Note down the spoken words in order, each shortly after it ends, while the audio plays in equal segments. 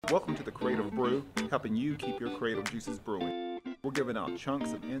Welcome to the Creative Brew, helping you keep your creative juices brewing. We're giving out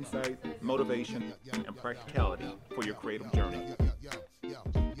chunks of insight, motivation, and practicality for your creative journey.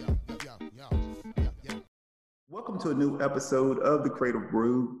 Welcome to a new episode of the Creative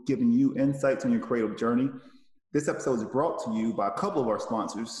Brew, giving you insights on your creative journey. This episode is brought to you by a couple of our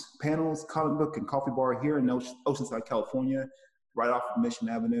sponsors, Panels, Comic Book, and Coffee Bar here in Oceanside, California, right off of Mission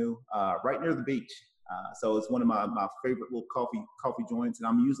Avenue, right near the beach. So it's one of my favorite little coffee joints, and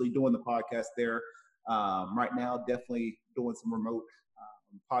I'm usually doing the podcast there. Right now, definitely doing some remote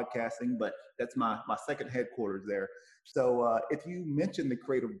podcasting, but that's my second headquarters there. So if you mention the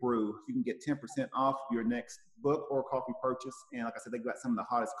Creative Brew, you can get 10% off your next book or coffee purchase. And like I said, they've got some of the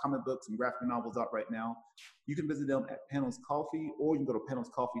hottest comic books and graphic novels out right now. You can visit them at Panels Coffee, or you can go to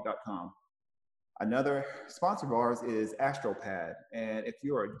panelscoffee.com. Another sponsor of ours is AstroPad. And if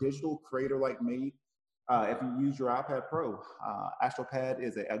you're a digital creator like me, if you use your iPad Pro, AstroPad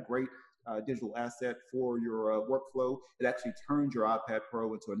is a great digital asset for your workflow. It actually turns your iPad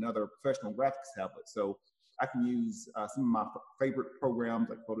Pro into another professional graphics tablet. So I can use some of my favorite programs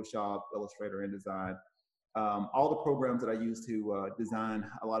like Photoshop, Illustrator, InDesign. All the programs that I use to design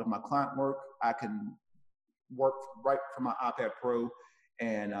a lot of my client work, I can work right from my iPad Pro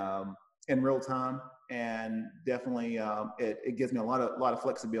and in real time, and definitely it gives me a lot of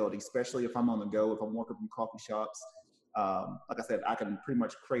flexibility, especially if I'm on the go, if I'm working from coffee shops. Like I said, I can pretty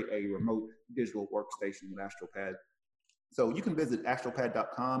much create a remote digital workstation with AstroPad. So you can visit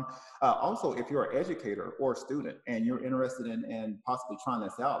astropad.com. Also, if you're an educator or a student and you're interested in possibly trying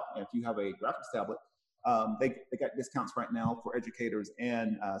this out, and if you have a graphics tablet, they got discounts right now for educators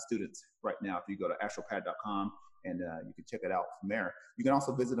and students right now if you go to astropad.com. And you can check it out from there. You can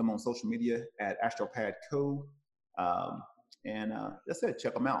also visit them on social media at AstroPadCo. And that's it,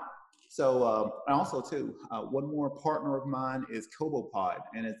 check them out. So, and also too, one more partner of mine is KoboPod,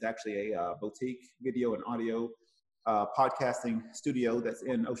 and it's actually a boutique video and audio podcasting studio that's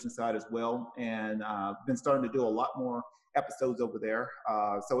in Oceanside as well. And been starting to do a lot more episodes over there.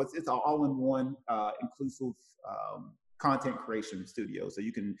 So it's an all-in-one inclusive content creation studio. So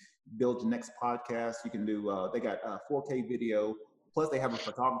you can build your next podcast. You can do, they got 4K video, plus they have a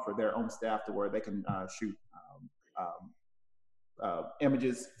photographer there on staff to where they can shoot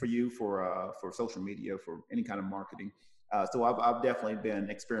images for you for social media, for any kind of marketing. So I've definitely been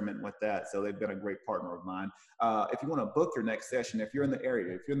experimenting with that. So they've been a great partner of mine. If you want to book your next session, if you're in the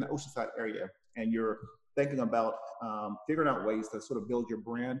area, if you're in the Oceanside area and you're thinking about figuring out ways to sort of build your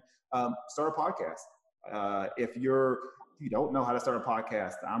brand, start a podcast. If you don't know how to start a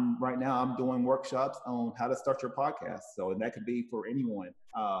podcast, right now I'm doing workshops on how to start your podcast. So that could be for anyone.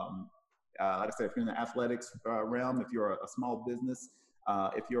 Like I said, if you're in the athletics realm, if you're a small business,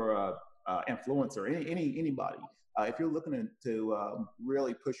 if you're a influencer, anybody, if you're looking to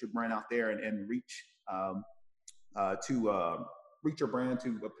really push your brand out there and reach your brand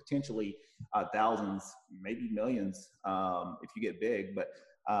to potentially thousands, maybe millions, if you get big. But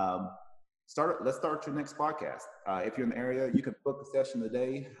let's start your next podcast. If you're in the area, you can book a session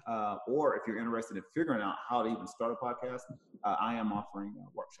today, or if you're interested in figuring out how to even start a podcast, I am offering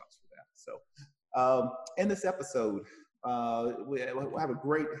workshops for that. So in this episode, we have a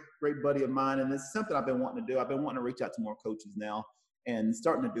great buddy of mine, and it's something I've been wanting to do. I've been wanting to reach out to more coaches now and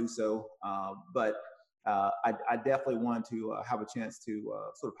starting to do so. But I definitely wanted to have a chance to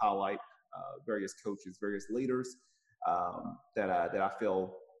sort of highlight various coaches, various leaders that I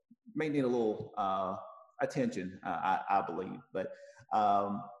feel may need a little attention, I believe. But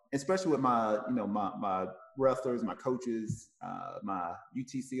especially with my wrestlers, my coaches, my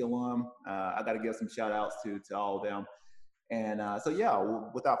UTC alum, I got to give some shout outs to all of them. And so, yeah,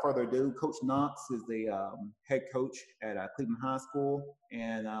 without further ado, Coach Knox is the head coach at Cleveland High School.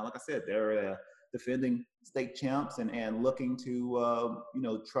 And like I said, they're defending state champs and looking to,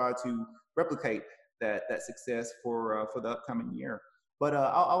 try to replicate that success for the upcoming year. But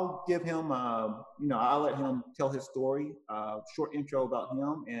I'll give him, I'll let him tell his story, short intro about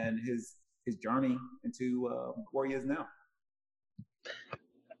him and his journey into where he is now.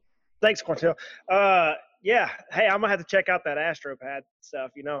 Thanks, Quantil. Yeah. Hey, I'm gonna have to check out that AstroPad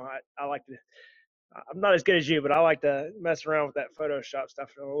stuff. I like to. I'm not as good as you, but I like to mess around with that Photoshop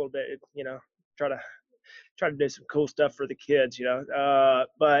stuff a little bit. Try to do some cool stuff for the kids. Yeah.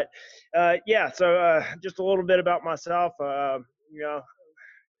 So just a little bit about myself.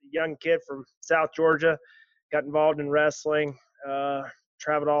 Young kid from South Georgia, got involved in wrestling.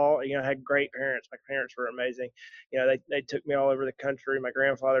 Traveled all, had great parents. My parents were amazing. They took me all over the country. My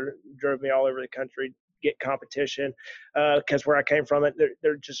grandfather drove me all over the country, get competition. Because where I came from,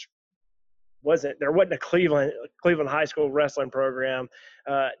 they're just there wasn't a Cleveland high school wrestling program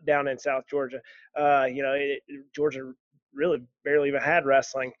down in South Georgia. Georgia really barely even had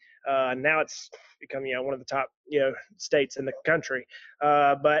wrestling. Now it's become one of the top states in the country.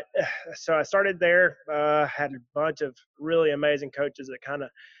 But so I started there. Had a bunch of really amazing coaches that kind of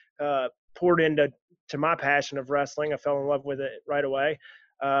poured into my passion of wrestling. I fell in love with it right away.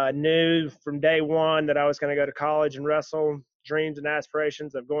 Knew from day one that I was going to go to college and wrestle. Dreams and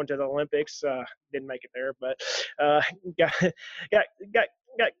aspirations of going to the Olympics. Didn't make it there, but got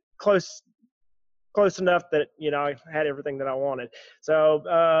got close enough that I had everything that I wanted. So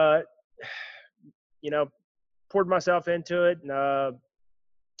poured myself into it. And,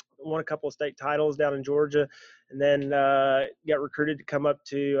 won a couple of state titles down in Georgia, and then got recruited to come up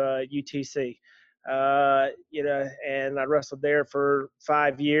to UTC. And I wrestled there for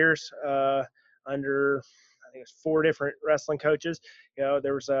 5 years under, I think it's 4 different wrestling coaches.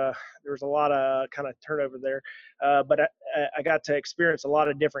 There was a lot of kind of turnover there, but I got to experience a lot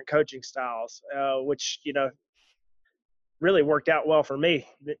of different coaching styles, which really worked out well for me.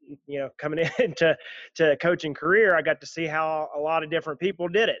 Coming into a coaching career, I got to see how a lot of different people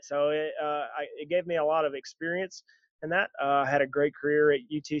did it. So it gave me a lot of experience in that. I had a great career at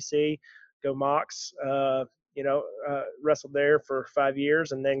UTC, go Knox. Wrestled there for 5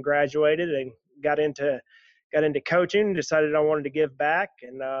 years, and then graduated and got into coaching. Decided I wanted to give back,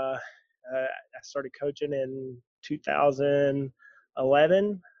 and I started coaching in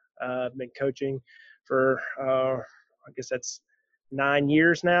 2011. I've been coaching for I guess that's 9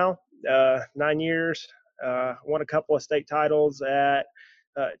 years now. 9 years. Won a couple of state titles at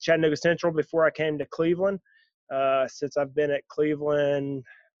Chattanooga Central before I came to Cleveland. Since I've been at Cleveland,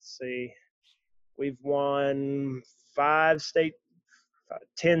 let's see, we've won 10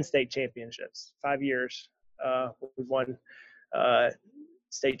 state championships. 5 years. We've won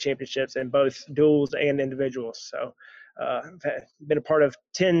state championships in both duals and individuals. So I've been a part of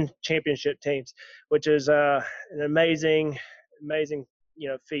 10 championship teams, which is an amazing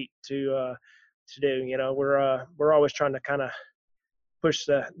feat to do. We're always trying to kind of push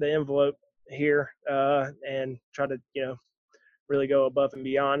the envelope here and try to really go above and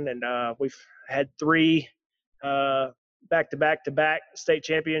beyond. And we've had 3 back-to-back state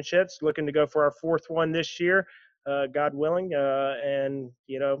championships. Looking to go for our 4th one this year, God willing. And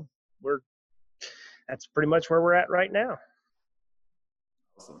that's pretty much where we're at right now.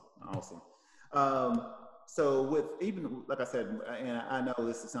 Awesome. So with, even like I said, and I know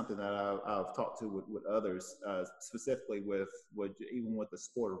this is something that I've talked to with others, specifically with even with the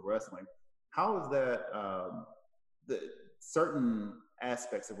sport of wrestling. How is that the certain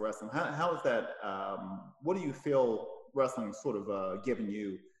aspects of wrestling? How is that? What do you feel wrestling sort of given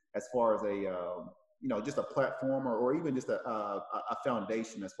you as far as a just a platform or even just a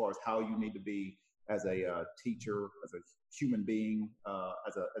foundation as far as how you need to be as a teacher, as a human being,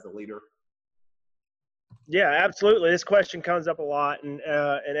 as a leader? Yeah, absolutely. This question comes up a lot in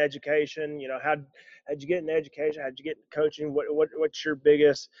education. How'd you get into education? How'd you get into coaching? What's your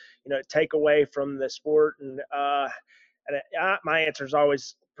biggest takeaway from the sport? And my answer is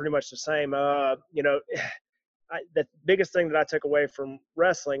always pretty much the same. The biggest thing that I took away from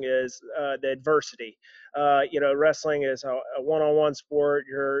wrestling is the adversity. Wrestling is a one-on-one sport.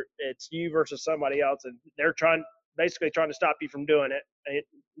 It's you versus somebody else, and they're basically trying to stop you from doing it, and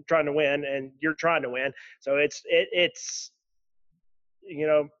trying to win, and you're trying to win. So it's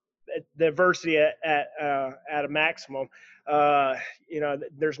the adversity at a maximum.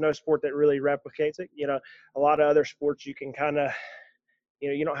 There's no sport that really replicates it. A lot of other sports you can kind of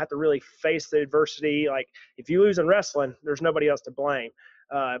you don't have to really face the adversity. Like if you lose in wrestling, there's nobody else to blame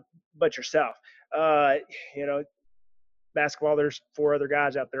but yourself. Basketball, there's 4 other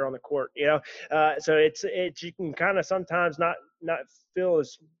guys out there on the court. So it's you can kind of sometimes not feel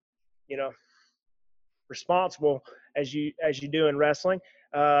as responsible as you do in wrestling.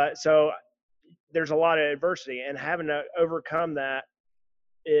 So there's a lot of adversity, and having to overcome that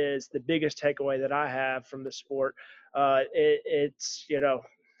is the biggest takeaway that I have from the sport. It's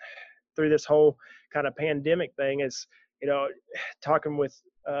through this whole kind of pandemic thing is talking with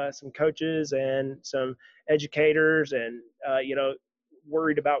some coaches and some educators, and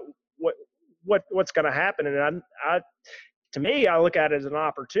worried about what's going to happen. And to me, I look at it as an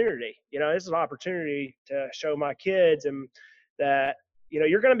opportunity. This is an opportunity to show my kids and that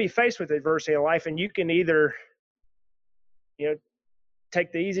you're going to be faced with adversity in life, and you can either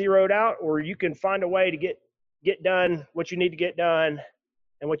take the easy road out, or you can find a way to get done what you need to get done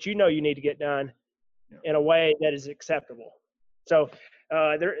and what you need to get done in a way that is acceptable. So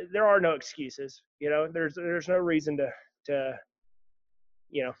there are no excuses. There's no reason to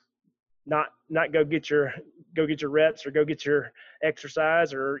not go get your reps or go get your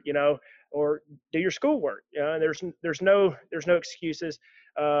exercise, or or do your schoolwork. There's no excuses.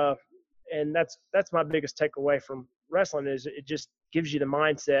 And that's my biggest takeaway from wrestling, is it just gives you the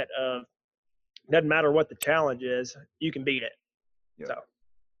mindset of, doesn't matter what the challenge is, you can beat it. Yeah. So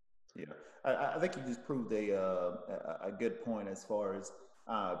Yeah, I think you just proved a good point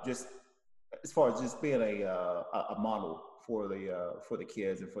just as far as just being a model for the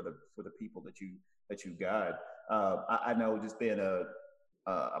kids and for the people that you guide. I know just being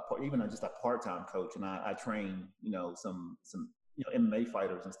even just a part-time coach, and I train some MMA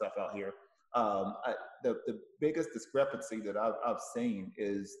fighters and stuff out here. The biggest discrepancy that I've seen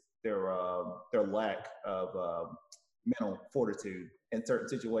is their lack of mental fortitude in certain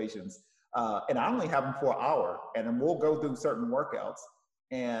situations. And I only have them for an hour, and then we'll go through certain workouts.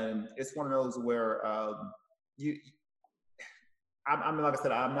 And it's one of those where I mean, like I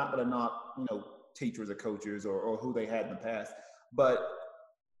said, I'm not going to knock, teachers or coaches or who they had in the past, but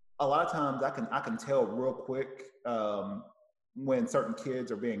a lot of times I can tell real quick when certain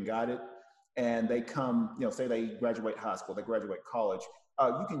kids are being guided, and they come, say they graduate high school, they graduate college.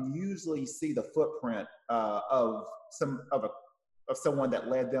 You can usually see the footprint of someone that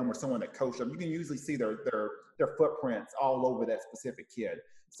led them or someone that coached them. You can usually see their footprints all over that specific kid.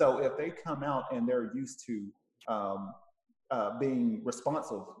 So if they come out and they're used to being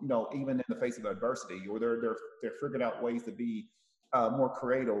responsive, even in the face of adversity, or they're figuring out ways to be more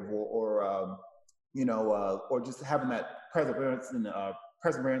creative, or just having that perseverance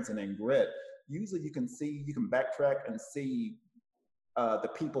and grit. Usually, you can backtrack and see the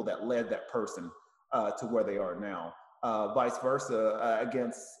people that led that person to where they are now. Vice versa,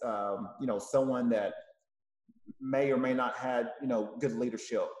 against someone that may or may not had good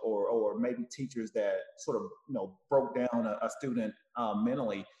leadership, or maybe teachers that sort of broke down a student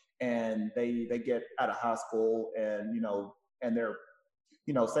mentally, and they get out of high school, and they're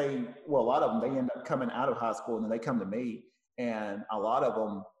say, well, a lot of them, they end up coming out of high school and then they come to me, and a lot of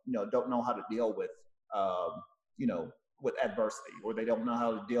them don't know how to deal with with adversity, or they don't know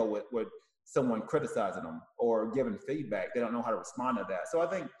how to deal with someone criticizing them or giving feedback. They don't know how to respond to that. So I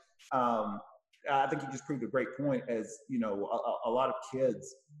think you just proved a great point, as a lot of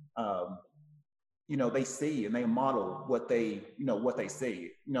kids they see and they model what they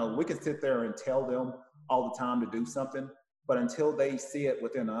see. We can sit there and tell them all the time to do something, but until they see it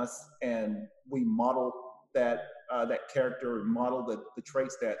within us and we model that character, and model the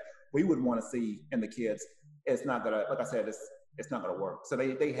traits that we would want to see in the kids, it's not gonna, like I said, it's not gonna work. So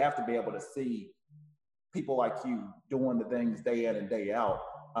they have to be able to see people like you doing the things day in and day out,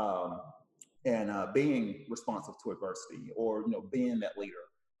 and being responsive to adversity, or being that leader.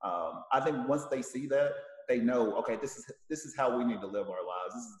 I think once they see that, they know, okay, this is how we need to live our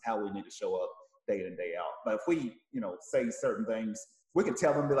lives. This is how we need to show up day in and day out. But if we say certain things, we can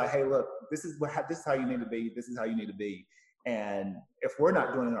tell them, be like, hey, look, this is how you need to be. This is how you need to be. And if we're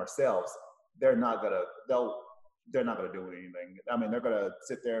not doing it ourselves, they're not gonna do anything. I mean, they're gonna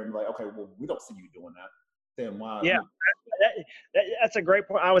sit there and be like, okay, well, we don't see you doing that. Then why? yeah, that's a great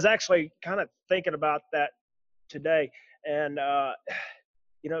point. I was actually kind of thinking about that today, and I'm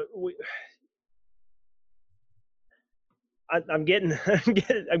getting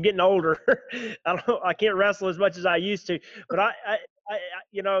I'm getting older. I can't wrestle as much as I used to, but I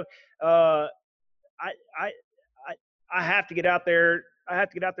uh, I, I I have to get out there. I have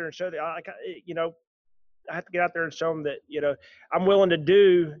to get out there and show that I have to get out there and show them that I'm willing to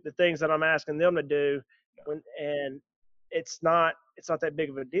do the things that I'm asking them to do, and it's not that big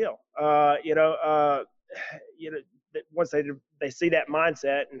of a deal. Once they see that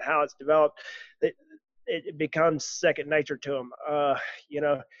mindset and how it's developed, it becomes second nature to them.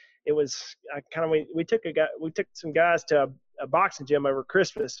 It was we took some guys to a boxing gym over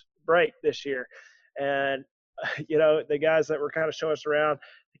Christmas break this year, and the guys that were kind of showing us around,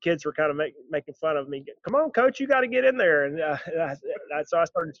 the kids were kind of making fun of me. Come on, coach, you got to get in there. And so I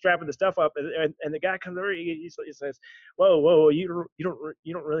started strapping the stuff up, and the guy comes over, he says, whoa, you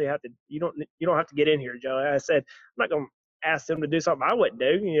don't really have to, you don't have to get in here, Joe. And I said, I'm not going to ask them to do something I wouldn't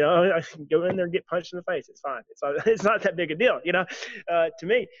do. I can go in there and get punched in the face. It's fine. It's not that big a deal, to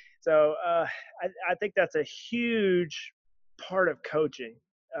me. So I think that's a huge part of coaching.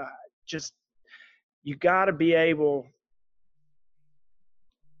 Just, you got to be able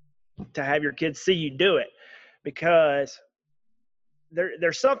to have your kids see you do it, because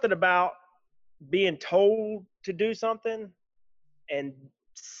there's something about being told to do something and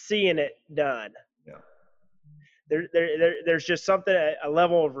seeing it done. Yeah. There's just something, a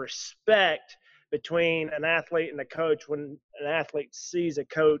level of respect between an athlete and a coach, when an athlete sees a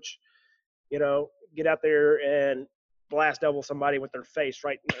coach get out there and blast double somebody with their face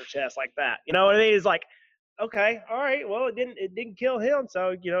right in their chest like that. You know what I mean? It's like, okay, all right, well, it didn't kill him,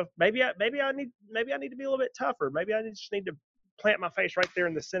 so maybe I need to be a little bit tougher. Maybe I just need to plant my face right there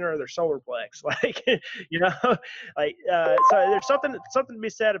in the center of their solar plex, like so there's something to be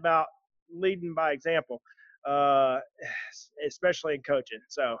said about leading by example, uh, especially in coaching.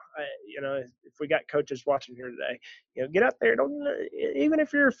 So if we got coaches watching here today, get out there. Don't, even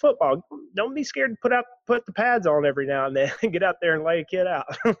if you're football, don't be scared to put the pads on every now and then. Get out there and lay a kid out.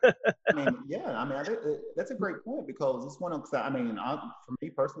 I mean, yeah, I mean, that's a great point, because it's one of, I mean, for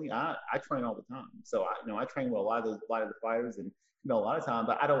me personally, I train all the time. So I train with a lot of the fighters, and a lot of times,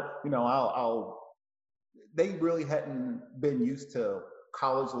 but I don't, they really hadn't been used to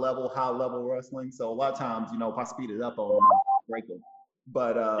college level, high level wrestling. So a lot of times, if I speed it up on them, I break them.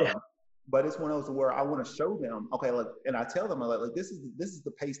 But Yeah. but it's one of those where I want to show them, okay, look, and I tell them, like this is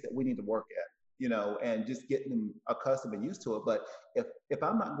the pace that we need to work at, and just getting them accustomed and used to it. But if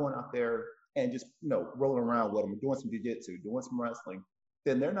I'm not going out there and just rolling around with them, doing some jiu-jitsu, doing some wrestling,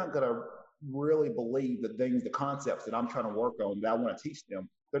 then they're not gonna really believe the concepts that I'm trying to work on, that I want to teach them.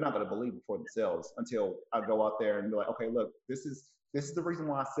 They're not going to believe it for themselves until I go out there and be like, okay, look, this is the reason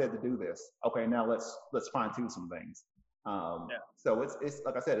why I said to do this. Okay, now let's fine tune some things. So it's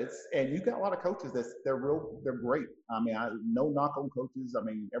like I said, and you got a lot of coaches they're great. I mean, no knock on coaches. I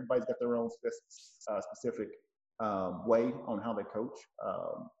mean, everybody's got their own specific way on how they coach.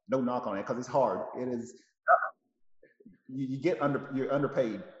 No knock on it, because it's hard. It is. You're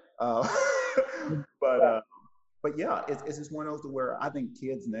underpaid. But yeah, it's just one of those where I think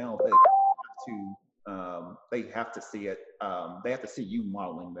kids now, they have to see it. They have to see you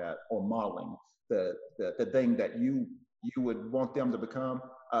modeling that, or modeling the thing that you would want them to become.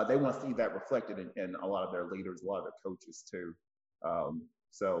 They want to see that reflected in a lot of their leaders, a lot of their coaches too.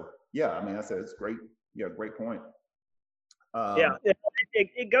 So yeah, I mean, I said it's great. Yeah, great point.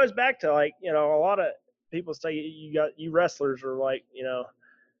 It goes back to, like, a lot of people say you wrestlers are like,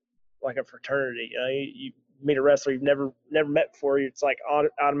 like a fraternity. You meet a wrestler you've never met before, it's like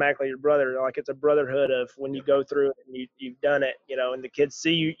automatically your brother. Like, it's a brotherhood of when you go through it and you've done it, and the kids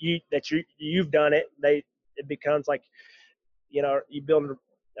see you've done it. It becomes like, you build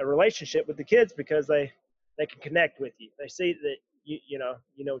a relationship with the kids, because they can connect with you. They see that you know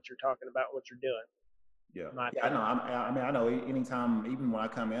what you're talking about, what you're doing. Yeah, I know. I mean, I know. Anytime, even when I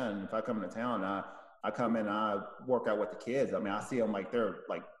come in, if I come into town, I come in and I work out with the kids. I mean, I see them like they're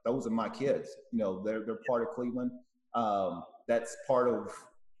like, those are my kids. They're part of Cleveland. That's part of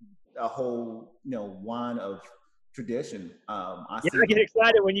a whole line of tradition. I get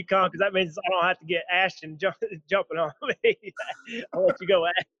excited when you come, because that means I don't have to get Ashton jumping on me. I'll let you go,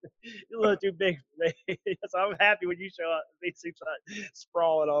 Ashton. You're a little too big for me. So I'm happy when you show up. It seems like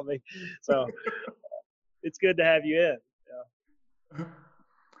sprawling on me. So it's good to have you in. Yeah.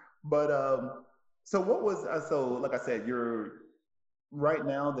 But so what was so like I said, you're right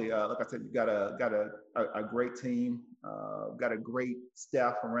now like I said, you got a great team, got a great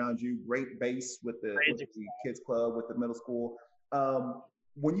staff around you, great base with the kids club, with the middle school.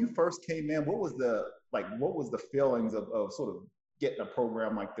 When you first came in, what was the feelings of sort of getting a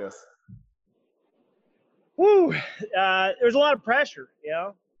program like this? Woo! There's a lot of pressure,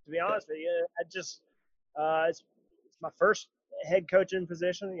 to be honest with you. It's my first head coaching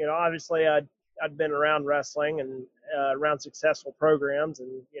position. Obviously I'd been around wrestling and around successful programs,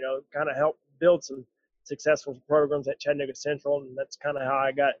 and kind of helped build some successful programs at Chattanooga Central, and that's kind of how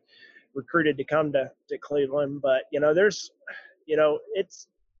I got recruited to come to Cleveland. But there's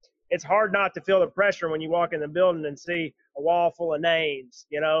it's hard not to feel the pressure when you walk in the building and see a wall full of names,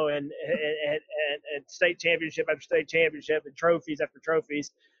 and state championship after state championship and trophies after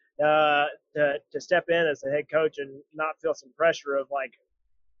trophies. To step in as the head coach and not feel some pressure of like,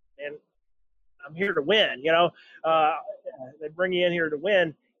 man, I'm here to win. They bring you in here to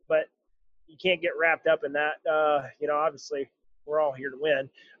win, but you can't get wrapped up in that. Obviously we're all here to win,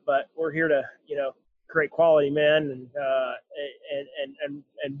 but we're here to, create quality men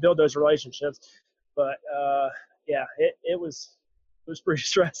and build those relationships. But it was pretty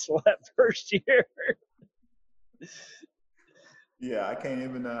stressful that first year. Yeah, I can't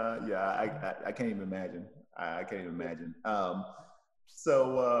even. I can't even imagine. I can't even imagine.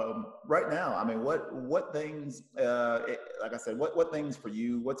 So right now, I mean, what things? Like I said, what things for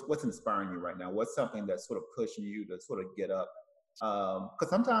you? What's inspiring you right now? What's something that's sort of pushing you to sort of get up? Because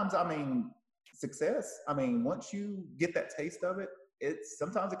sometimes, I mean, success. I mean, once you get that taste of it,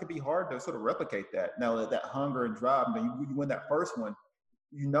 sometimes it can be hard to sort of replicate that. Now that hunger and drive, you win that first one,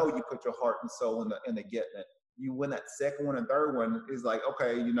 you put your heart and soul into getting it. you win that second one and third one, is like,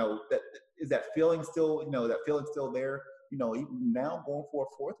 okay, that is that feeling still, that feeling still there, even now going for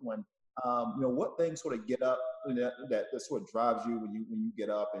a fourth one. What things sort of get up that sort of drives you when you get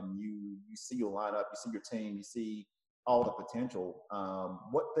up and you see your lineup, you see your team, you see all the potential.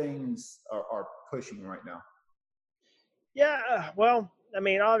 What things are pushing right now? Yeah, well, I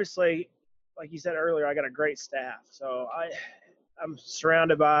mean, obviously, like you said earlier, I got a great staff. So I'm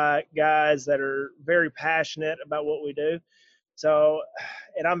surrounded by guys that are very passionate about what we do. So,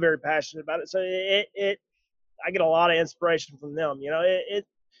 and I'm very passionate about it. So I get a lot of inspiration from them.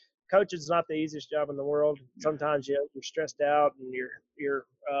 Coaching is not the easiest job in the world. Sometimes you're stressed out and you're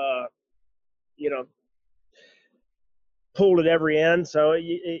you know pulled at every end, so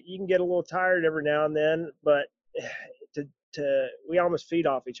you can get a little tired every now and then. But we almost feed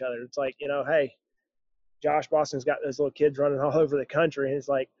off each other. It's like, hey, Josh Boston's got those little kids running all over the country, and it's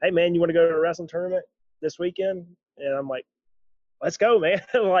like, hey man, you want to go to a wrestling tournament this weekend? And I'm like, let's go, man.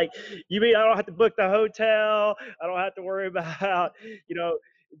 Like, you mean I don't have to book the hotel? I don't have to worry about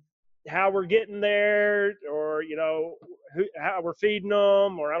how we're getting there, or how we're feeding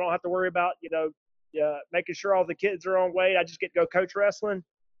them, or I don't have to worry about making sure all the kids are on weight. I just get to go coach wrestling.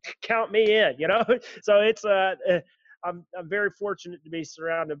 Count me in. So it's I'm very fortunate to be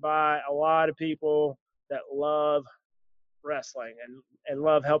surrounded by a lot of people that love wrestling and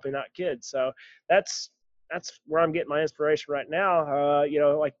love helping out kids. So that's where I'm getting my inspiration right now.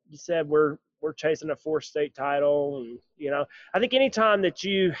 Like you said, we're chasing a 4-state title, and I think anytime that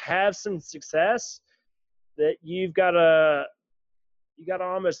you have some success, that you got to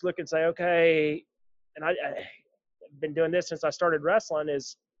almost look and say, okay, and I've been doing this since I started wrestling,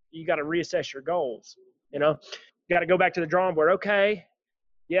 is you got to reassess your goals. You got to go back to the drawing board. Okay,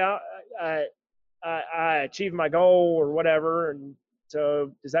 yeah, I achieved my goal or whatever, and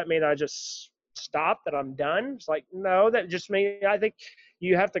so does that mean I just stop, that I'm done? It's like, no, that just means I think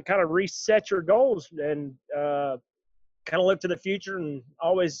you have to kind of reset your goals and kind of look to the future and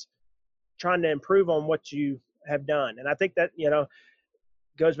always trying to improve on what you have done. And I think that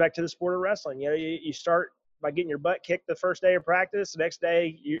goes back to the sport of wrestling. You start by getting your butt kicked the first day of practice. The next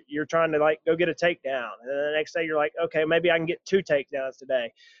day you're trying to go get a takedown, and then the next day you're like, okay, maybe I can get 2 takedowns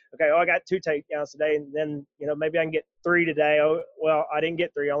today. Okay, I got 2 takedowns today, and then maybe I can get 3 today. Oh, well, I didn't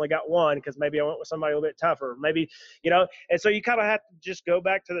get 3, I only got 1 because maybe I went with somebody a little bit tougher. Maybe and so you kind of have to just go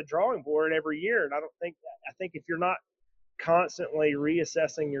back to the drawing board every year. And I think if you're not constantly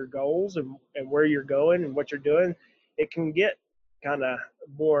reassessing your goals and where you're going and what you're doing, it can get kind of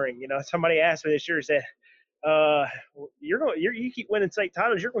boring. Somebody asked me this year, said, you keep winning state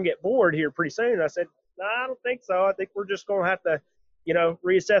titles, you're going to get bored here pretty soon. And I said, no, I don't think so. I think we're just going to have to,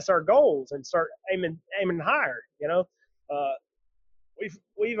 reassess our goals and start aiming higher.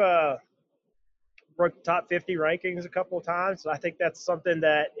 We've broke the top 50 rankings a couple of times. And I think that's something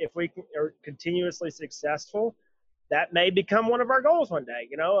that if we are continuously successful, that may become one of our goals one day.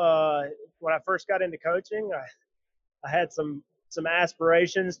 When I first got into coaching, I had some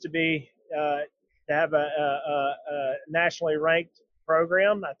aspirations to be to have a nationally ranked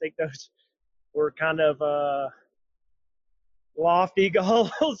program. I think those were kind of lofty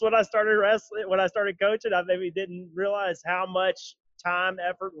goals when I started wrestling. When I started coaching, I maybe didn't realize how much time,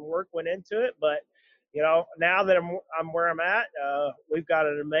 effort, and work went into it. But now that I'm where I'm at, we've got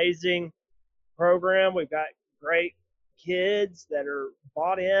an amazing program. We've got great kids that are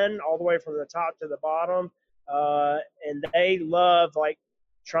bought in all the way from the top to the bottom, and they love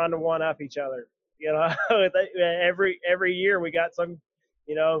trying to one up each other. Every year we got some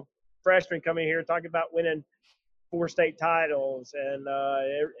freshmen coming here talking about winning 4 state titles, and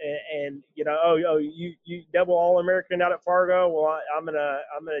you double All-American out at Fargo. Well, I'm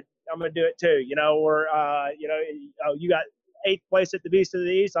gonna do it too. Or you got 8th place at the Beast of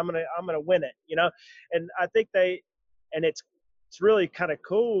the East. I'm gonna win it. And I think it's really kind of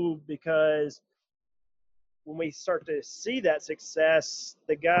cool, because when we start to see that success,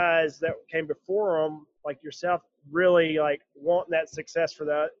 the guys that came before them, like yourself, really wanting that success for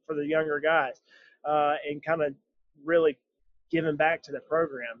the younger guys, and kind of really giving back to the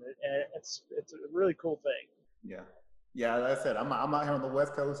program. It's a really cool thing. Yeah. Like I said, I'm out here on the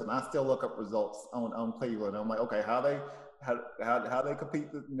West Coast, and I still look up results on Cleveland. I'm like, okay, how they compete,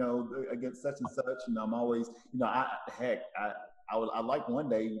 against such and such. And I'm always, I like one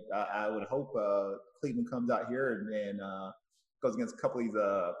day, I would hope Cleveland comes out here and goes against a couple of these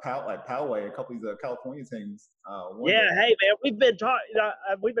Poway, a couple of these California teams. Yeah, day. Hey man, we've been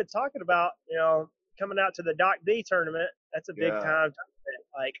talking about coming out to the Doc D tournament. That's a big time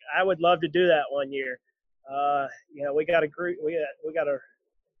tournament. I would love to do that one year. We got a group. We got a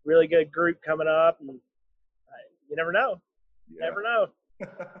really good group coming up, and You never know. Yeah. Never know.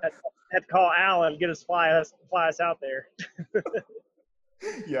 Had to call Alan, get us fly us out there.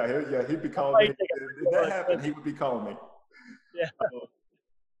 He'd be calling me. If that happened, he would be calling me. Yeah.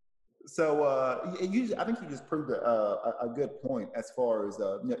 So I think you just proved a good point as far as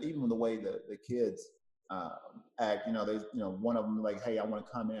even the way the kids act. There's one of them like, hey, I want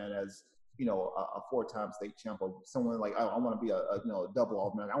to come in as a 4-time state champ, or someone like, oh, I want to be a double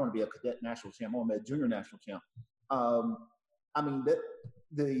All-American. I want to be a cadet national champ. I want to be a junior national champ. I mean that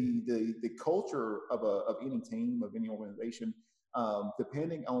the culture of any team, of any organization,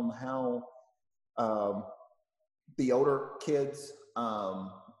 depending on how the older kids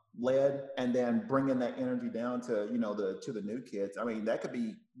led, and then bringing that energy down to to the new kids. I mean, that could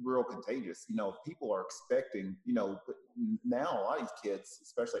be real contagious. People are expecting. Now a lot of these kids,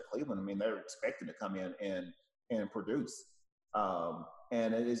 especially at Cleveland, I mean, they're expecting to come in and produce.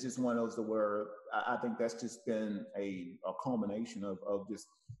 And it is just one of those where I think that's just been a culmination of just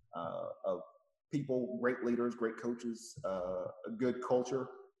of people, great leaders, great coaches, a good culture,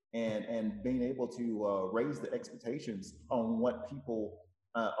 and being able to raise the expectations on what people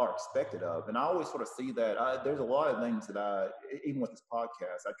are expected of. And I always sort of see that there's a lot of things that even with this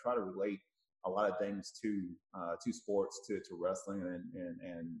podcast, I try to relate a lot of things to sports, to wrestling,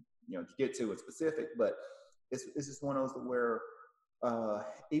 and to get to it specific. But it's just one of those where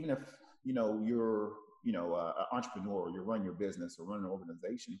even if you're an entrepreneur, or you run your business or run an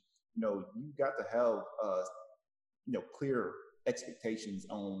organization, you've got to have clear expectations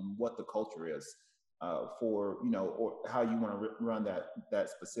on what the culture is for or how you want to run that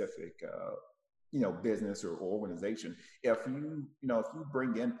specific business or organization. If you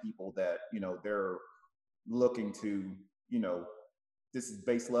bring in people that they're looking to this is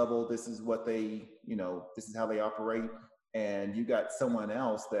base level, this is what they this is how they operate, and you got someone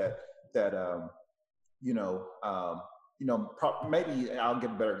else that maybe I'll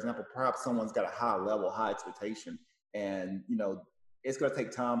give a better example. Perhaps someone's got a high expectation, and it's going to take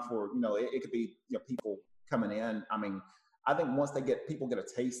time for it could be people coming in. I mean, I think once people get a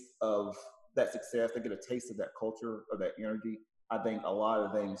taste of that success, they get a taste of that culture, of that energy, I think a lot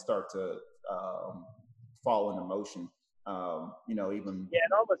of things start to fall into motion.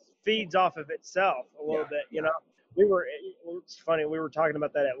 It almost feeds off of itself a little bit. It's funny, we were talking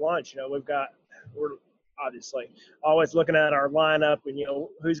about that at lunch. We're obviously always looking at our lineup and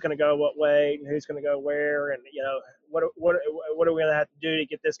who's going to go what way and who's going to go where, and what are we going to have to do to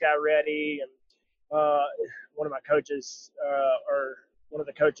get this guy ready. And one of my coaches or one of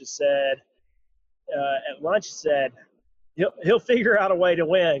the coaches said at lunch, said he'll figure out a way to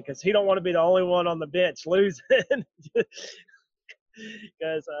win because he don't want to be the only one on the bench losing.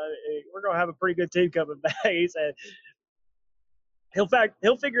 Because we're going to have a pretty good team coming back. He said he'll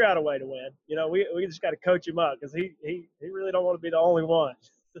figure out a way to win. We just got to coach him up because he really don't want to be the only one.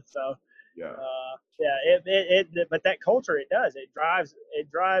 So but that culture, it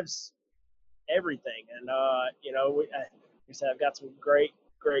drives everything. And like I said, I've got some great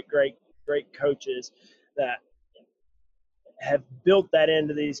coaches that have built that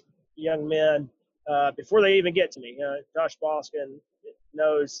into these young men before they even get to me. Josh Boskin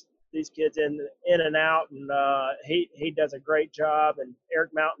knows these kids in and out, and he does a great job. And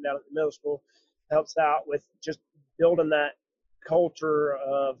Eric Mountain down at the middle school helps out with just building that culture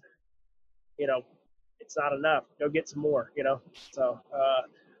of it's not enough, go get some more. So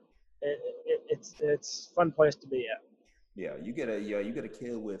it's a fun place to be at. Yeah, you get a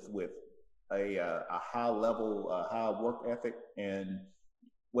kid with a high level, high work ethic, and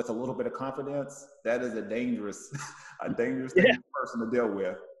with a little bit of confidence. That is a dangerous person to deal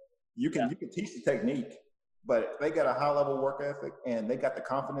with. You can teach the technique, but if they got a high level work ethic and they got the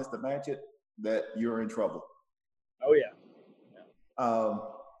confidence to match it, that you're in trouble. Oh yeah.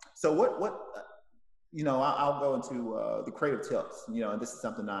 So what I'll go into the creative tips. And this is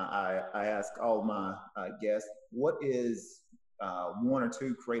something I ask all my guests. What is one or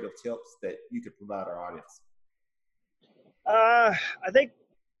two creative tips that you could provide our audience? I think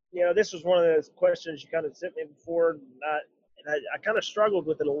this was one of those questions you kind of sent me before, and I kind of struggled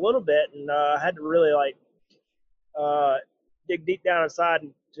with it a little bit, and I had to really dig deep down inside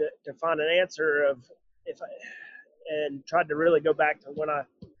to find an answer of and tried to really go back to when I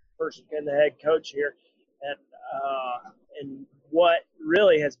first became the head coach here, and what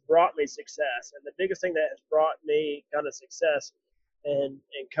really has brought me success. And the biggest thing that has brought me kind of success in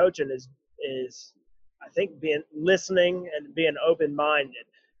coaching is I think being listening and being open-minded.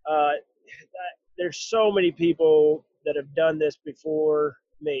 There's so many people that have done this before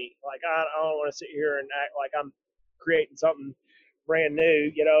me. Like I don't want to sit here and act like I'm creating something brand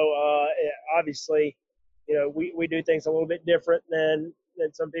new. Obviously, we do things a little bit different than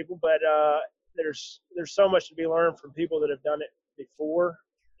some people, but there's so much to be learned from people that have done it before.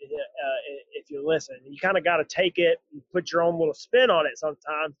 If you listen, you kind of got to take it and put your own little spin on it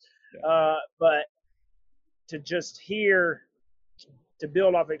sometimes. Yeah. But to just hear, to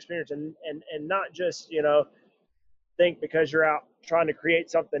build off experience and not just, think because you're out trying to create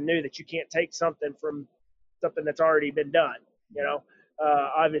something new that you can't take something from something that's already been done.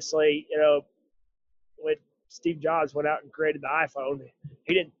 Obviously, when Steve Jobs went out and created the iPhone,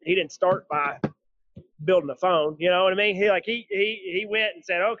 he didn't start by building a phone. You know what I mean? He went and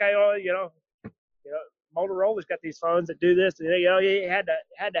said, okay, well, Motorola's got these phones that do this, and he had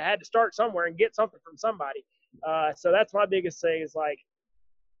to start somewhere and get something from somebody. So that's my biggest thing is like,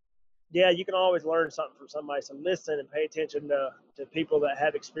 yeah, you can always learn something from somebody. So listen and pay attention to people that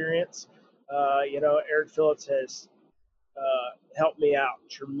have experience. Eric Phillips has helped me out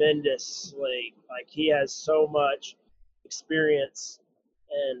tremendously. Like, he has so much experience,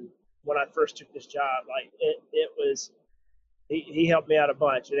 and when I first took this job, like it was, he helped me out a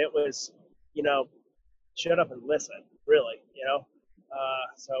bunch, and it was, shut up and listen, really,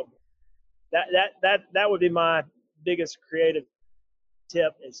 so that would be my biggest creative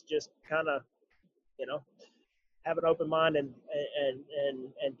tip, is just kind of, have an open mind and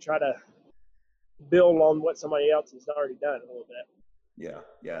try to build on what somebody else has already done a little bit. Yeah,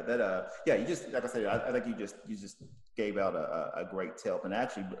 you just, like I said, I think you just gave out a great tip, and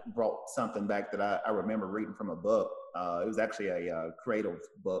actually brought something back that I remember reading from a book. It was actually a creative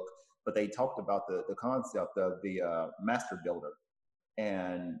book, but they talked about the concept of the master builder,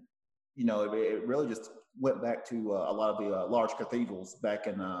 and it really just went back to a lot of the large cathedrals back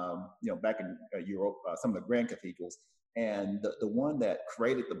in Europe, some of the grand cathedrals, and the one that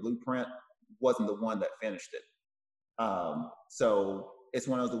created the blueprint wasn't the one that finished it. So it's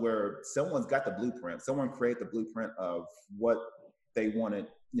one of those where someone's got the blueprint, someone created the blueprint of what they wanted,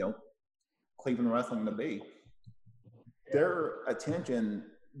 Cleveland wrestling to be. Their attention,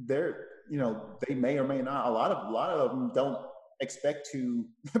 they may or may not, a lot of them don't expect to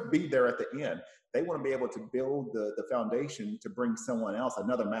be there at the end. They want to be able to build the foundation to bring someone else,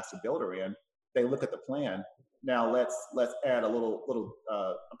 another master builder in. They look at the plan. Now let's add a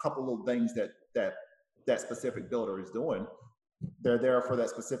couple little things that specific builder is doing. They're there for that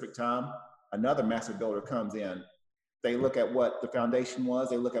specific time. Another master builder comes in. They look at what the foundation was.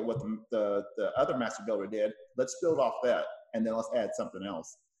 They look at what the other master builder did. Let's build off that, and then let's add something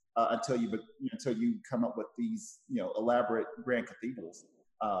else until you come up with these elaborate grand cathedrals,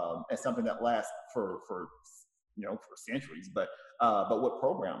 and something that lasts for centuries. But with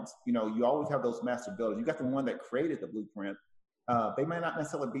programs, you always have those master builders. You got the one that created the blueprint. They may not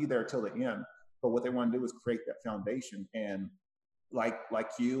necessarily be there till the end, but what they want to do is create that foundation. And like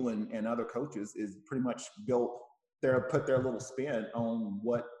you and other coaches is pretty much put their little spin on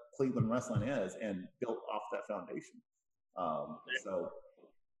what Cleveland wrestling is, and built off that foundation. So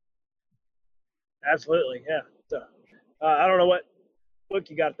absolutely, yeah. So I don't know what book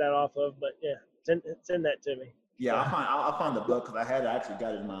you got that off of, but yeah, send that to me. Yeah, I'll find the book, because I had actually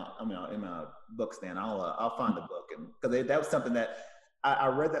got it in my book stand. I'll find the book, and because that was something that I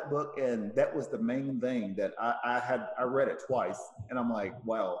read that book, and that was the main thing that I read it twice, and I'm like,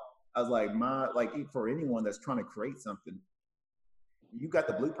 wow. I was like, for anyone that's trying to create something, you got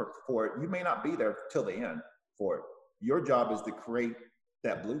the blueprint for it. You may not be there till the end for it. Your job is to create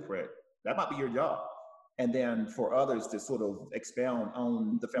that blueprint. That might be your job. And then for others to sort of expound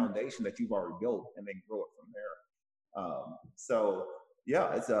on the foundation that you've already built, and then grow it from there. So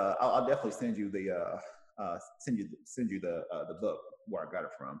yeah, it's I'll definitely send you the book where I got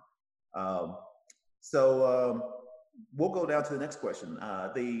it from. We'll go down to the next question.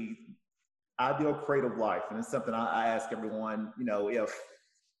 The ideal creative life, and it's something I ask everyone. If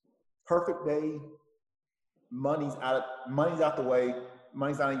perfect day, money's out the way,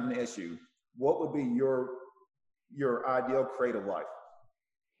 money's not even an issue, what would be your ideal creative life?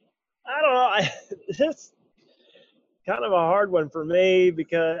 I don't know. It's kind of a hard one for me,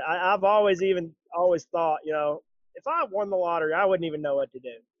 because I've always thought, if I won the lottery, I wouldn't even know what to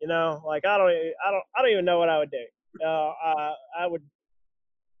do. Like I don't even know what I would do. I would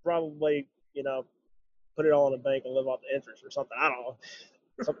probably, put it all in a bank and live off the interest or something. I don't know,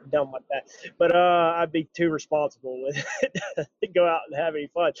 something dumb like that. But I'd be too responsible with it to go out and have any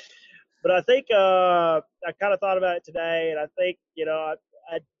fun. But I think I kind of thought about it today, and I think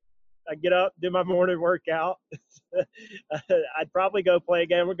I get up, do my morning workout. I'd probably go play a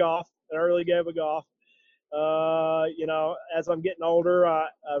game of golf, an early game of golf. As I'm getting older, I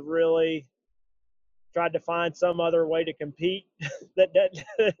really tried to find some other way to compete that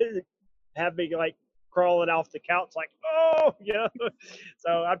have me like crawling off the couch like, oh,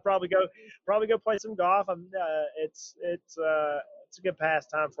 So I'd probably go play some golf. It's a good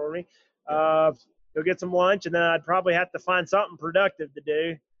pastime for me. Go get some lunch, and then I'd probably have to find something productive to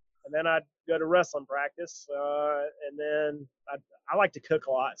do, and then I'd go to wrestling practice, and then I like to cook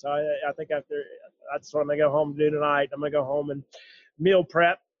a lot, so I think after that's what I'm gonna go home and do tonight. I'm gonna go home and meal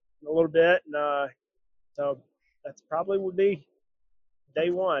prep a little bit, and so that's probably would be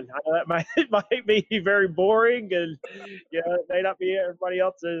day one. I know that might be very boring, and it may not be everybody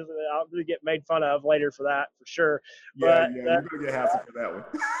else's. I'll really get made fun of later for that, for sure. Yeah, you're gonna get hassled for that one.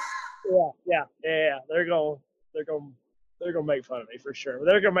 Yeah. They're gonna make fun of me for sure. But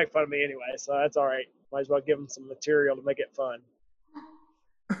they're gonna make fun of me anyway, so that's all right. Might as well give them some material to make it fun.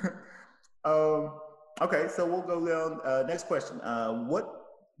 Okay, so we'll go down. Next question. What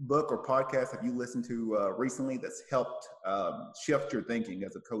book or podcast have you listened to recently that's helped shift your thinking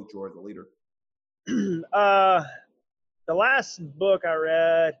as a coach or as a leader? The last book I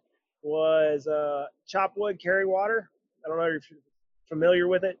read was Chop Wood, Carry Water. I don't know if you're familiar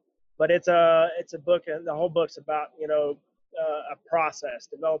with it, but it's a book, and the whole book's about a process,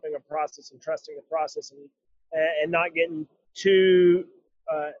 developing a process and trusting the process, and not getting too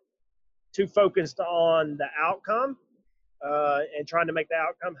focused on the outcome, and trying to make the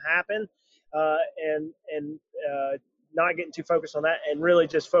outcome happen, and not getting too focused on that, and really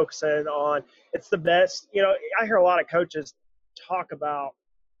just focusing on it's the best. I hear a lot of coaches talk about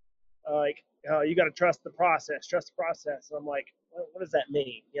you got to trust the process, and I'm like, what does that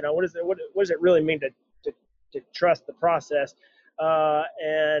mean? What does it really mean to trust the process?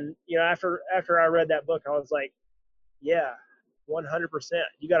 And after I read that book, I was like, yeah, 100%.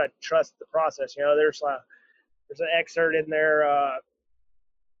 You got to trust the process. There's an excerpt in there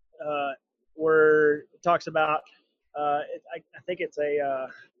where it talks about I think it's a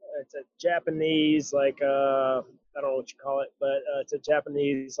Japanese, I don't know what you call it, but it's a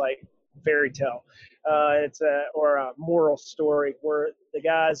Japanese fairy tale. It's a moral story where the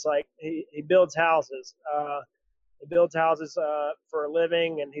guy's he builds houses. He builds houses for a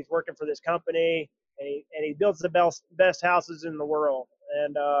living, and he's working for this company, and he builds the best houses in the world.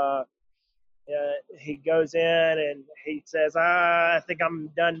 And he goes in and he says, I think I'm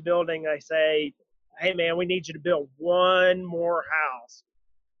done building. I say, hey man, we need you to build one more house.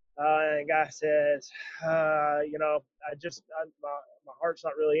 And the guy says, my heart's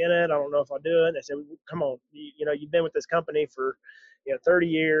not really in it. I don't know if I'll do it. And I said, come on, you've been with this company for 30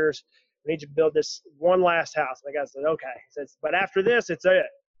 years. We need you to build this one last house. And the guy said, okay. He says, but after this, it's it.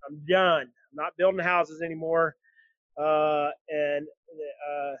 I'm done. I'm not building houses anymore. And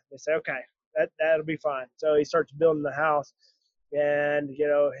they say, okay, that'll be fine. So he starts building the house, and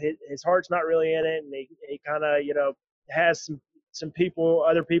his heart's not really in it, and he kind of has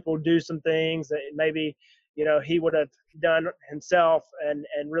other people do some things that maybe he would have done himself, and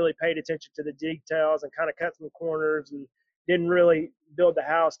really paid attention to the details and kind of cut some corners, and didn't really build the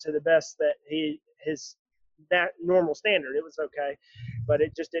house to the best that that normal standard. It was okay, but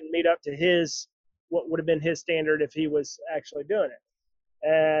it just didn't meet up to what would have been his standard if he was actually doing it.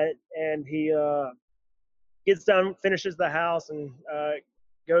 And he gets done, finishes the house, and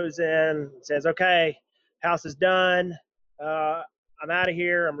goes in and says, okay, house is done. I'm out of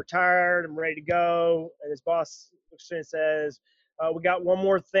here. I'm retired. I'm ready to go. And his boss looks at him and says, we got one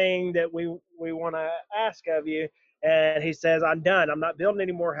more thing that we want to ask of you. And he says, I'm done. I'm not building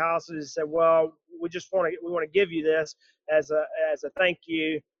any more houses. He said, well, we want to give you this as a thank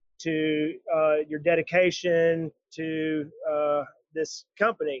you to your dedication to this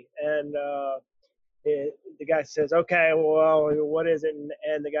company. And the guy says, okay, well, what is it?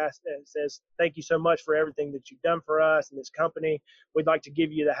 And the guy says, thank you so much for everything that you've done for us and this company. We'd like to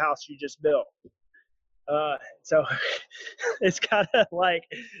give you the house you just built. So it's kind of like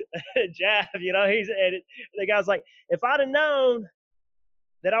a jab, the guy's like, if I'd have known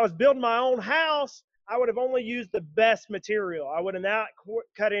that I was building my own house, I would have only used the best material. I would have not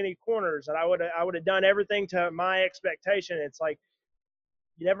cut any corners, and I would have done everything to my expectation. It's like,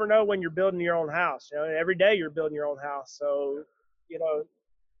 you never know when you're building your own house. Every day you're building your own house. So,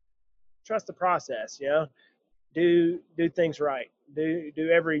 trust the process. Do things right. Do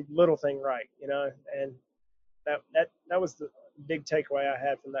every little thing right. And that was the big takeaway I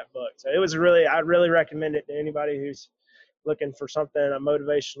had from that book. So I'd really recommend it to anybody who's looking for something, a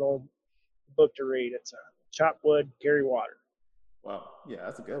motivational book to read. It's Chop Wood, Carry Water. Wow. Yeah,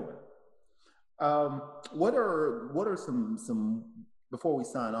 that's a good one. What are some before we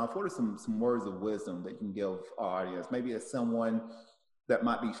sign off, what are some words of wisdom that you can give our audience? Maybe it's someone that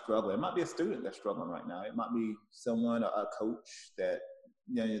might be struggling. It might be a student that's struggling right now. It might be someone, a coach that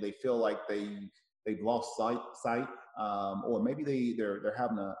they feel like they they've lost sight, or maybe they're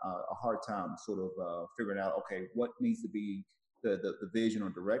having a hard time sort of figuring out, okay, what needs to be the vision or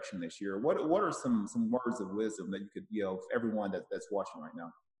direction this year. What are some words of wisdom that you could, for everyone that's watching right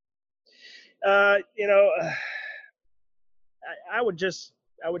now? You know, I would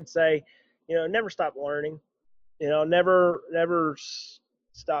say, never stop learning. Never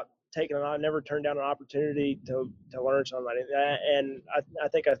stop taking an never turn down an opportunity to learn something. And I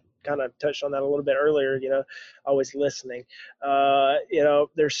think I kind of touched on that a little bit earlier. Always listening.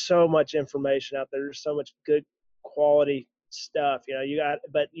 There's so much information out there. There's so much good quality stuff.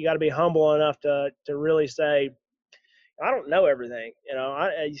 But you got to be humble enough to really say, I don't know everything.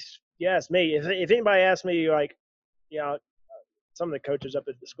 You ask me, if anybody asks me, like, you know, some of the coaches up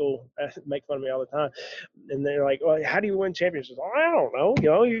at the school make fun of me all the time, and they're like, "Well, how do you win championships?" Well, I don't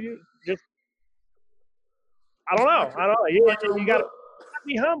know. You just, I don't know. I don't know. Write your You own got to book.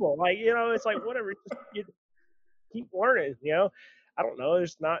 be humble. Like, it's like whatever. You keep learning. I don't know.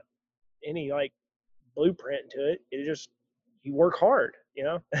 There's not any like blueprint to it. It just you work hard.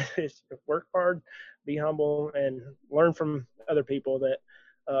 It's work hard, be humble, and learn from other people that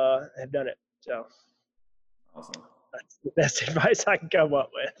have done it. So Awesome. that's the best advice I can come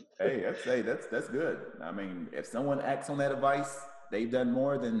up with. That's good. I mean, if someone acts on that advice, they've done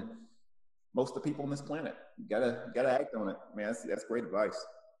more than most of the people on this planet. You gotta act on it, man. That's great advice.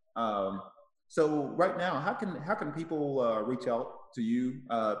 Um, so right now, how can people reach out to you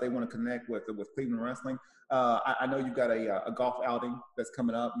if they want to connect with Cleveland Wrestling? I know you've got a golf outing that's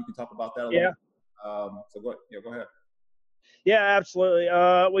coming up. You can talk about that a little. Yeah. So go ahead. Yeah, absolutely.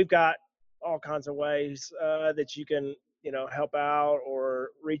 We've got all kinds of ways that you can, help out or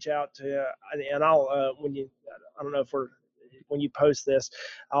reach out to. And I'll I don't know if when you post this,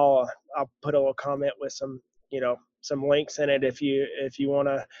 I'll put a little comment with some links in it if you want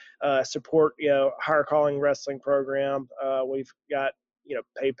to support higher calling wrestling program. We've got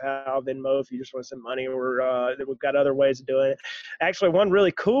PayPal, Venmo if you just want to send money, or we've got other ways of doing it. Actually, one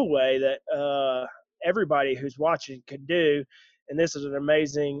really cool way that everybody who's watching could do, and this is an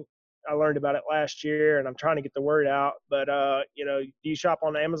amazing, I learned about it last year and I'm trying to get the word out, but do you shop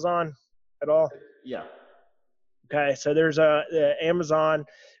on Amazon at all? Yeah. Okay, so there's the Amazon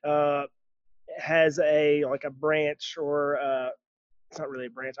has a branch, or it's not really a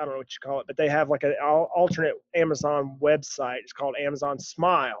branch, I don't know what you call it, but they have like an alternate Amazon website. It's called Amazon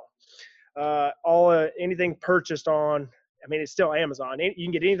Smile. Anything purchased on, I mean, it's still Amazon. You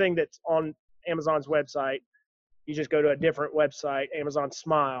can get anything that's on Amazon's website. You just go to a different website, Amazon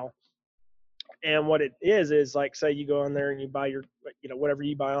Smile. And what it is like, say you go in there and you buy your, whatever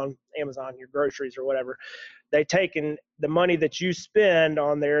you buy on Amazon, your groceries or whatever, they take in the money that you spend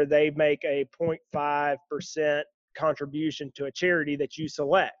on there, they make a 0.5% contribution to a charity that you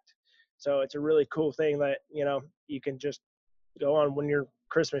select. So it's a really cool thing that, you can just go on when you're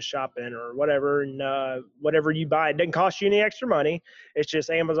Christmas shopping or whatever, and whatever you buy, it doesn't cost you any extra money. It's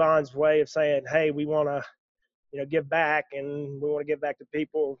just Amazon's way of saying, hey, we want to, give back, and we want to give back to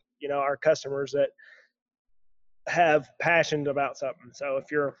people, our customers that have passion about something. So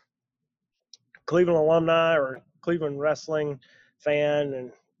if you're a Cleveland alumni or Cleveland wrestling fan,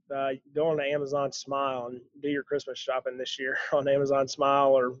 and go on to Amazon Smile and do your Christmas shopping this year on Amazon Smile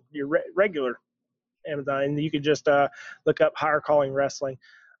or your regular Amazon, and you could just look up Higher Calling Wrestling.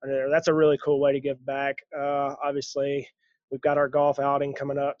 That's a really cool way to give back. Obviously, we've got our golf outing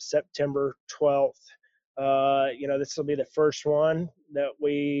coming up September 12th. This will be the first one that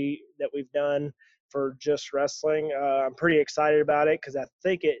we've done for just wrestling. I'm pretty excited about it because I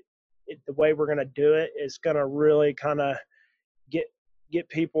think the way we're going to do it is going to really kind of get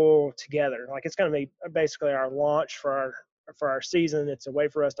people together. Like, it's going to be basically our launch for our season. It's a way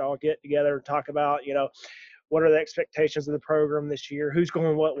for us to all get together and talk about, what are the expectations of the program this year? Who's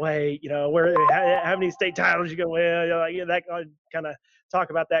going what way? How many state titles you going to win? That kind of talk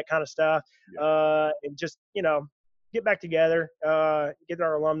about that kind of stuff. Yeah. And just, get back together, get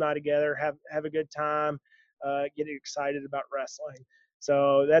our alumni together, have a good time, get excited about wrestling.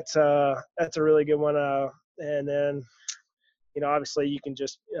 So that's a really good one. And then, obviously you can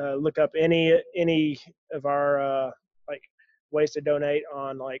just look up any of our ways to donate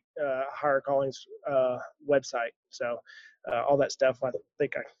on Higher Calling's website. So all that stuff. I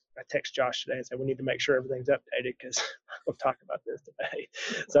think I text Josh today and said we need to make sure everything's updated because we'll talk about this today.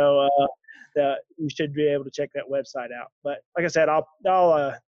 So you should be able to check that website out. But like I said, I'll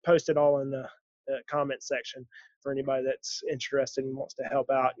post it all in the comment section for anybody that's interested and wants to help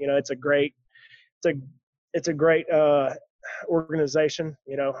out. It's a great organization.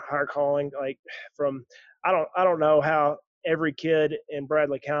 Higher Calling, I don't know how every kid in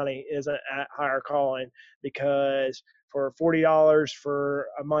Bradley County is a higher calling, because for $40 for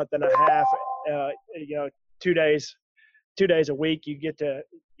a month and a half, 2 days, 2 days a week, you get to,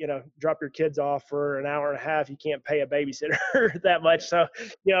 drop your kids off for an hour and a half. You can't pay a babysitter that much. So,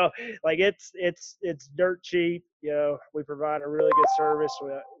 like it's dirt cheap. We provide a really good service.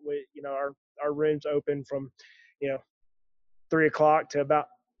 We our rooms open from, 3 o'clock to about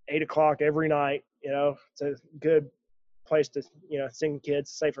 8 o'clock every night. It's a good place to, send kids,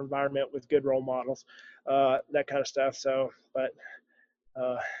 safe environment with good role models, that kind of stuff. So, but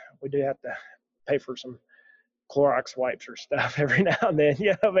we do have to pay for some Clorox wipes or stuff every now and then,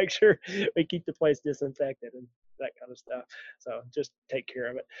 make sure we keep the place disinfected and that kind of stuff. So just take care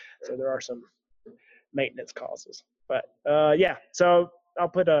of it. So there are some maintenance costs, but so I'll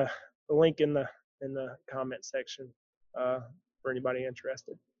put a link in the comment section for anybody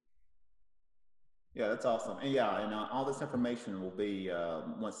interested. Yeah, that's awesome. And all this information will be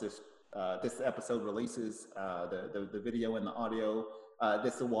once this episode releases, the video and the audio.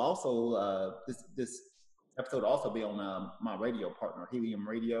 This will also this episode will also be on my radio partner, Helium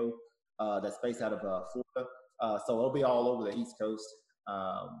Radio, that's based out of Florida. So it'll be all over the East Coast.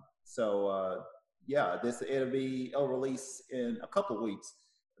 It'll release in a couple of weeks.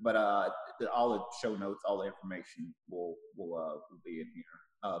 But all the show notes, all the information will be in here.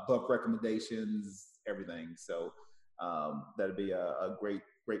 Book recommendations, everything. So that'd be a great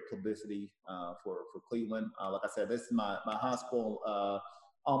publicity for Cleveland. Like I said, this is my high school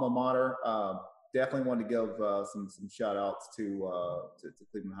alma mater. Definitely want to give some shout outs to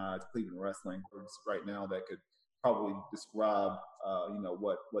Cleveland High, to Cleveland Wrestling right now that could probably describe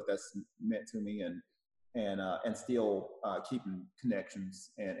what that's meant to me, and still keeping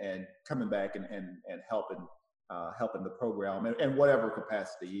connections and coming back and helping the program in whatever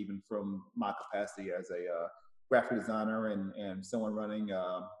capacity, even from my capacity as a graphic designer and someone running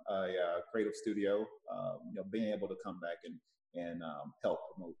a creative studio, being able to come back and help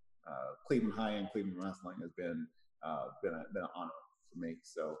promote Cleveland High and Cleveland Wrestling has been an honor for me.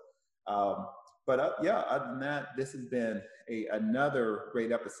 So, other than that, this has been another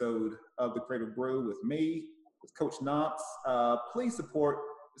great episode of the Creative Brew with me, with Coach Knox. Please support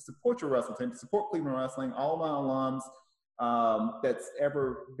your wrestling team, support Cleveland Wrestling, all my alums that's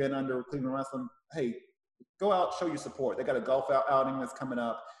ever been under Cleveland Wrestling. Hey, go out, show your support. They got a golf outing that's coming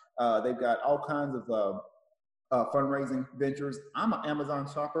up. They've got all kinds of fundraising ventures. I'm an Amazon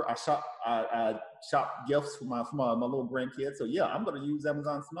shopper. I shop gifts for my little grandkids. So I'm going to use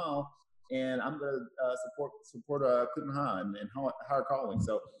Amazon Smile, and I'm going to support Cleveland High and higher calling.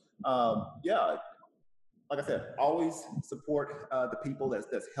 So like I said, always support the people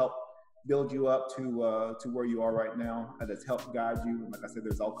that's helped build you up to where you are right now, and that's helped guide you. And like I said,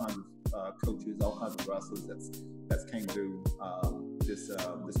 there's all kinds of coaches, all kinds of wrestlers that's came through this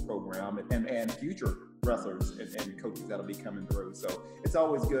program, and future wrestlers and coaches that'll be coming through. So it's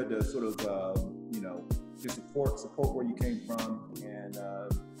always good to sort of just support where you came from. And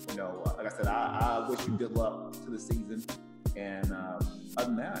like I said, I wish you good luck to the season. And other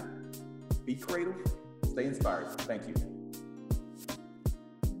than that, be creative, stay inspired. Thank you.